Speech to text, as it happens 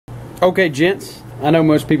Okay, gents, I know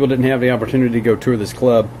most people didn't have the opportunity to go tour this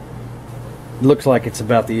club. It looks like it's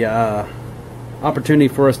about the opportunity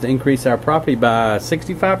for us to increase our property by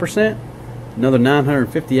 65%. Another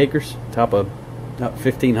 950 acres, top of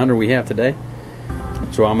 1,500 we have today.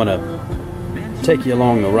 So I'm going to take you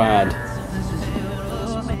along the ride.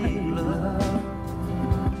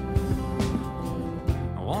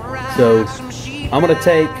 So I'm going to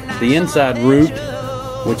take the inside route,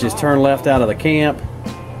 which is turn left out of the camp,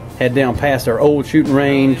 head down past our old shooting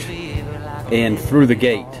range, and through the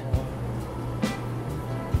gate.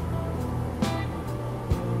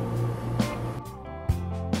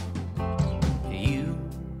 You,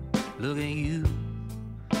 look at you,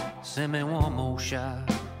 send me one more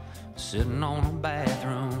shot, sitting on a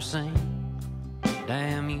bathroom sink,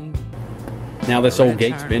 damn you. Now this old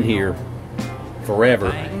gate's been here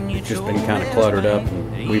forever. It's just been kind of cluttered up,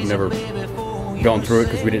 and we've never gone through it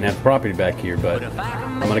because we didn't have property back here. But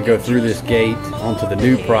I'm going to go through this gate onto the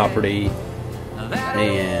new property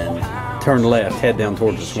and turn left, head down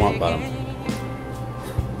towards the swamp bottom.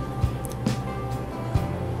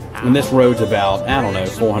 And this road's about, I don't know,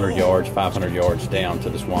 400 yards, 500 yards down to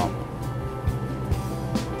the swamp.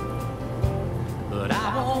 But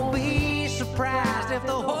I won't be surprised if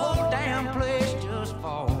the whole damn place just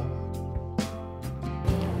falls.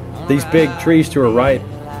 These big trees to our right,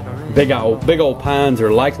 big old pines,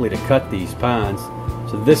 are likely to cut these pines.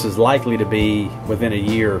 So this is likely to be, within a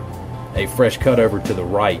year, a fresh cut over to the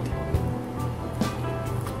right.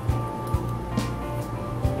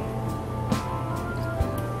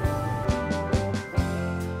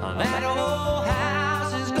 That old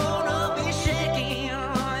house is gonna be shaking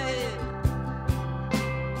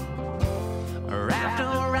after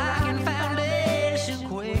a rocking foundation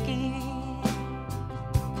quaking.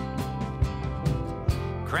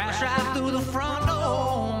 Crash right through the front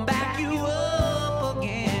door and back you up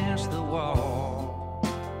against the wall.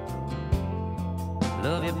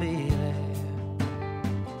 Love you, baby.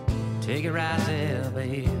 Take it right there,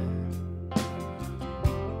 baby.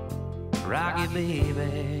 Rock you,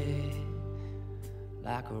 baby,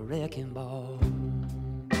 like a wrecking ball.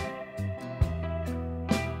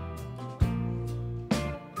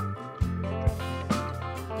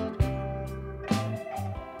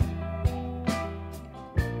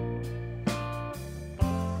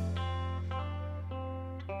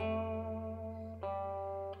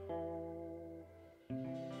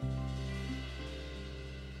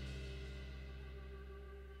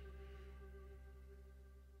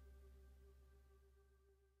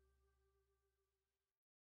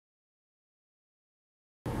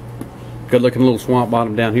 Good looking little swamp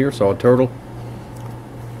bottom down here. Saw a turtle.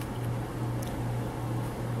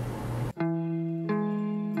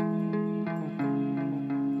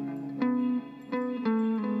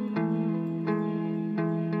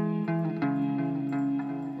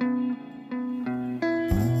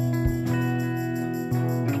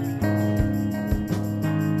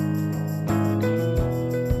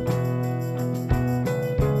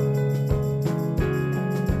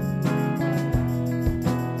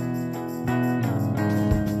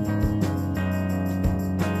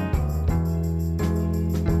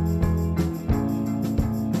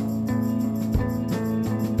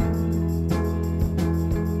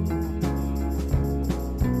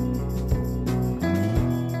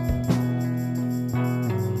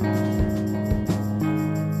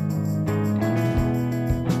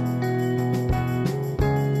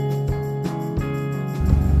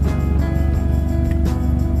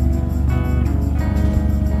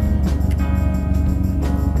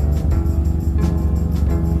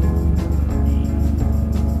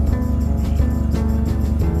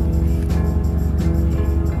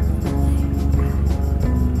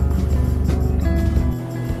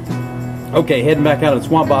 Okay, heading back out of the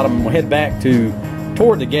swamp bottom, we'll head back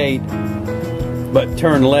toward the gate, but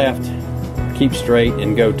turn left, keep straight,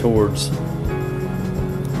 and go towards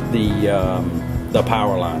the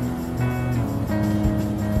power line.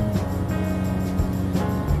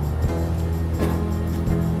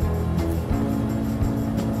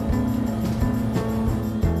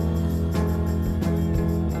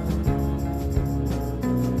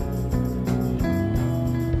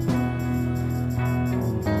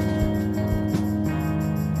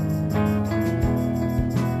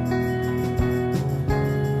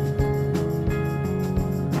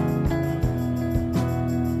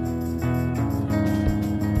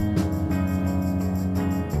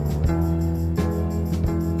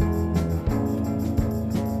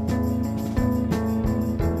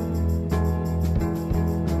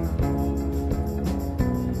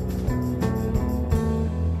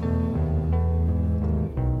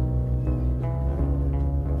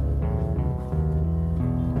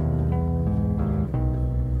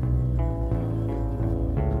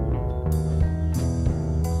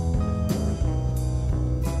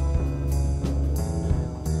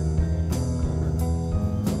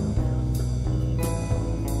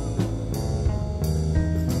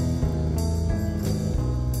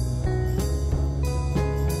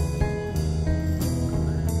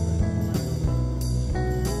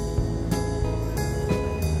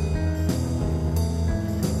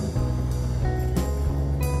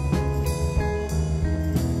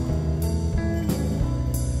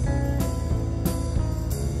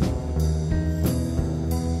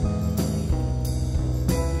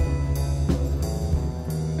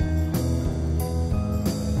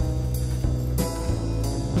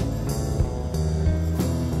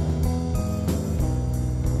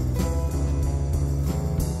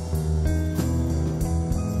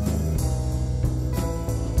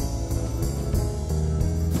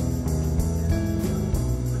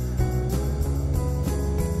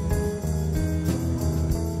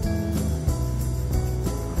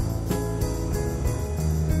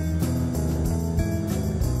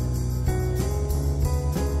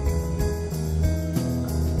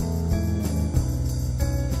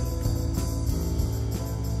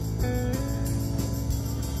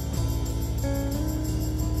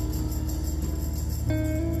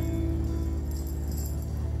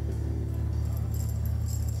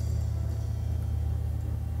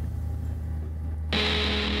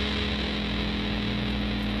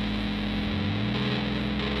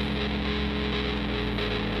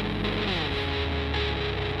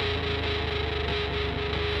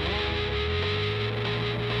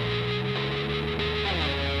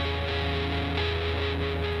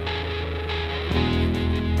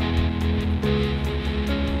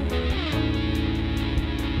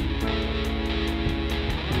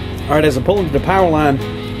 All right, as I pull into the power line,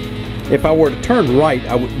 if I were to turn right,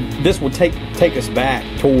 this would take us back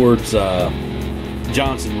towards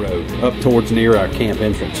Johnson Road, up towards near our camp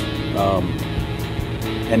entrance.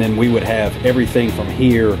 And then we would have everything from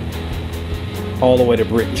here all the way to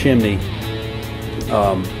Brick Chimney.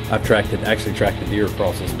 I've actually tracked the deer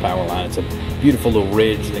across this power line. It's a beautiful little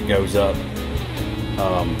ridge that goes up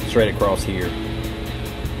straight across here.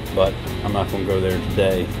 But I'm not going to go there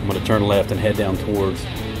today. I'm going to turn left and head down towards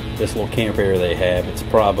this little camp area they have. It's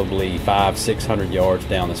probably 500-600 yards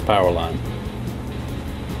down this power line.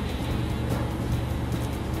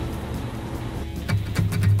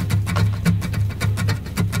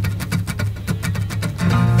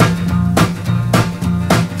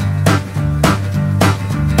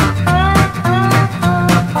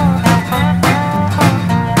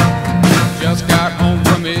 Just got home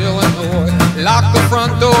from Illinois, locked the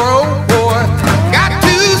front door, oh boy. Got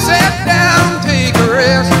to sit down, take a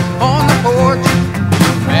rest on the porch.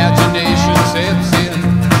 Imagination sets in,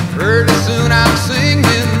 pretty soon I'm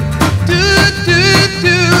singing. Do, do,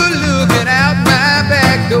 do, looking out my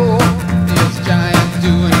back door. It's giant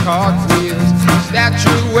doing cartwheels,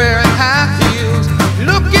 statue wearing high heels.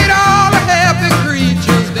 Look at all the happy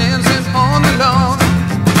creatures dancing on the lawn.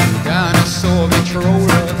 Dinosaur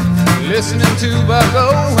controller, listening to Buck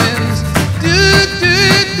Owens. Do, do,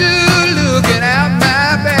 do, looking out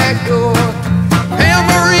my back door.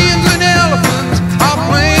 Tambourines and elephants are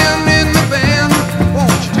playing in the band.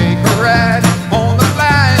 Won't you take a ride on the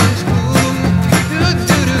flying spoon? Do,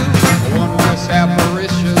 do, do, a wondrous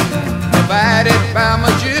apparition provided by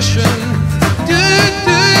magician. Do,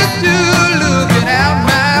 do, do, looking out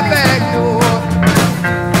my back door.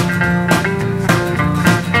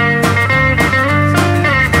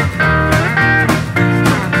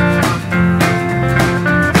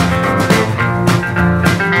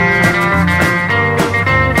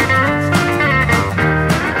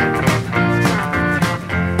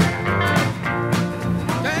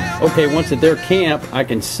 Okay, once at their camp, I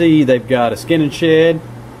can see they've got a skinning shed,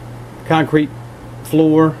 concrete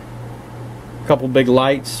floor, a couple big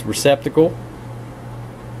lights, receptacle.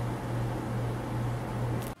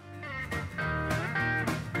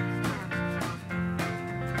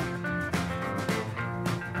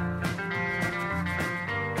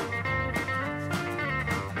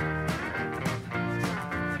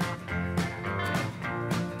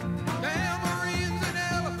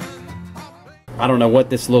 I don't know what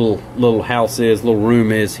this little house is, little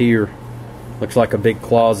room is here. Looks like a big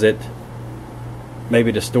closet,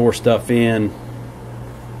 maybe to store stuff in,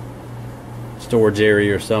 storage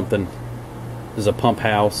area or something. There's a pump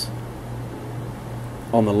house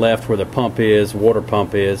on the left where the pump is, water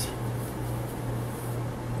pump is.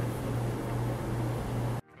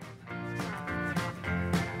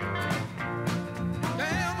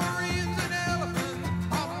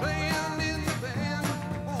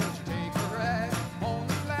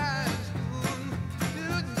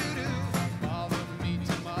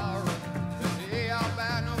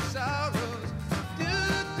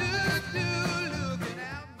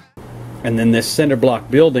 And then this cinder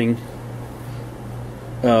block building,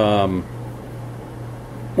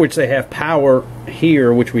 which they have power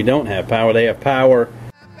here, which we don't have power. They have power.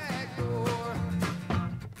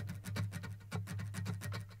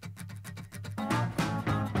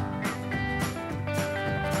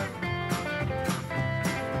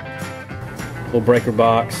 Little breaker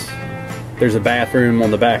box. There's a bathroom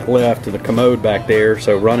on the back left to the commode back there,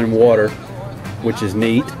 so running water, which is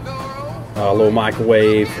neat. A little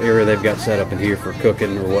microwave area they've got set up in here for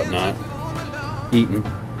cooking or whatnot, eating.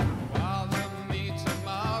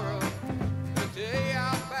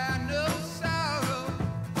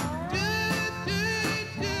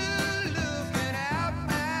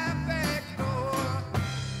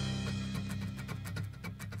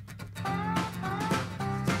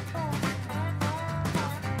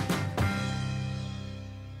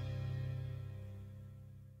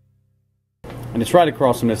 And it's right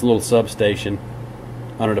across from this little substation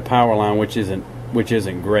under the power line, which isn't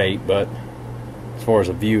great, but as far as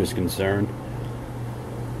the view is concerned.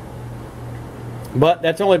 But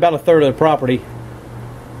that's only about a third of the property.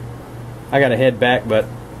 I got to head back, but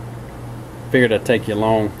figured I'd take you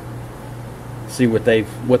along, see what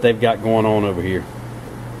they've got going on over here.